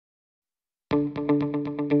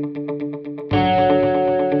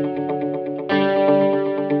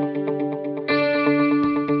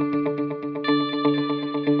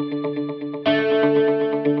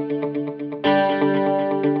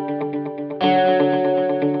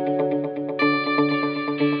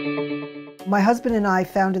My husband and I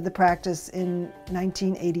founded the practice in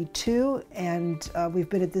 1982, and we've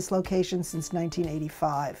been at this location since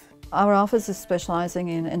 1985. Our office is specializing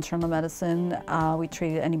in internal medicine. We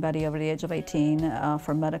treat anybody over the age of 18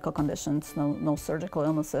 for medical conditions, no surgical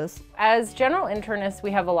illnesses. As general internists,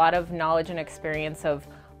 we have a lot of knowledge and experience of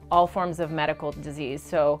all forms of medical disease.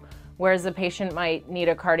 So whereas a patient might need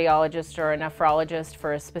a cardiologist or a nephrologist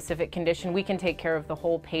for a specific condition, we can take care of the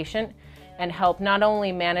whole patient and help not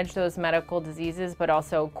only manage those medical diseases, but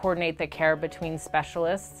also coordinate the care between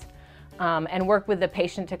specialists and work with the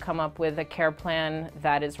patient to come up with a care plan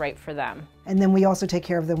that is right for them. And then we also take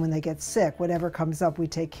care of them when they get sick. Whatever comes up, we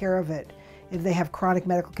take care of it. If they have chronic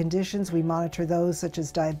medical conditions, we monitor those such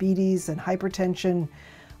as diabetes and hypertension,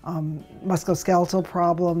 musculoskeletal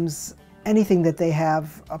problems, anything that they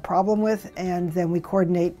have a problem with, and then we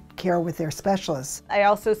coordinate care with their specialists. I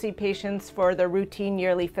also see patients for their routine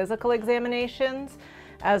yearly physical examinations,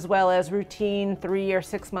 as well as routine 3 or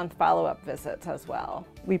 6 month follow-up visits as well.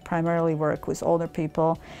 We primarily work with older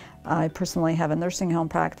people. I personally have a nursing home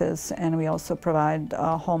practice, and we also provide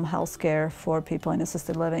home health care for people in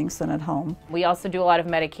assisted living and at home. We also do a lot of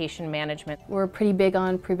medication management. We're pretty big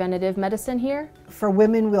on preventative medicine here. For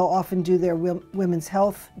women, we'll often do their women's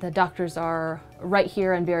health. The doctors are right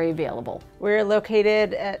here and very available. We're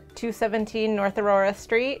located at 217 North Aurora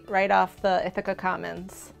Street, right off the Ithaca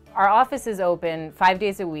Commons. Our office is open 5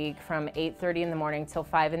 days a week from 8:30 in the morning till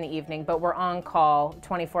 5 in the evening, but we're on call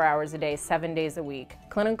 24 hours a day, 7 days a week.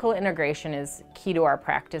 Clinical integration is key to our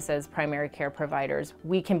practice as primary care providers.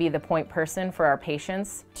 We can be the point person for our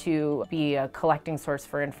patients to be a collecting source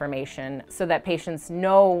for information so that patients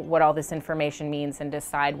know what all this information means and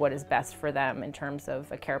decide what is best for them in terms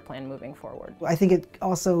of a care plan moving forward. I think it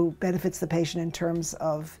also benefits the patient in terms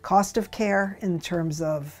of cost of care, in terms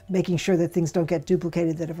of making sure that things don't get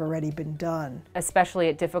duplicated that have already been done. Especially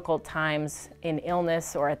at difficult times in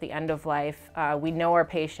illness or at the end of life, we know our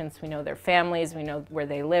patients, we know their families, we know where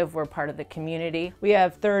they live, we're part of the community. We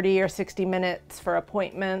have 30 or 60 minutes for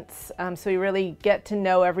appointments, so we really get to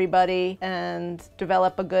know everybody and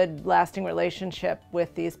develop a good lasting relationship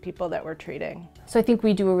with these people that we're treating. So I think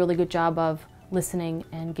we do a really good job of listening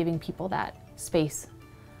and giving people that space.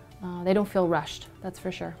 They don't feel rushed, that's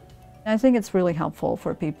for sure. I think it's really helpful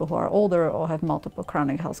for people who are older or have multiple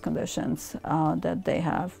chronic health conditions that they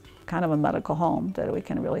have kind of a medical home that we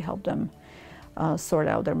can really help them sort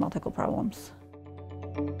out their medical problems.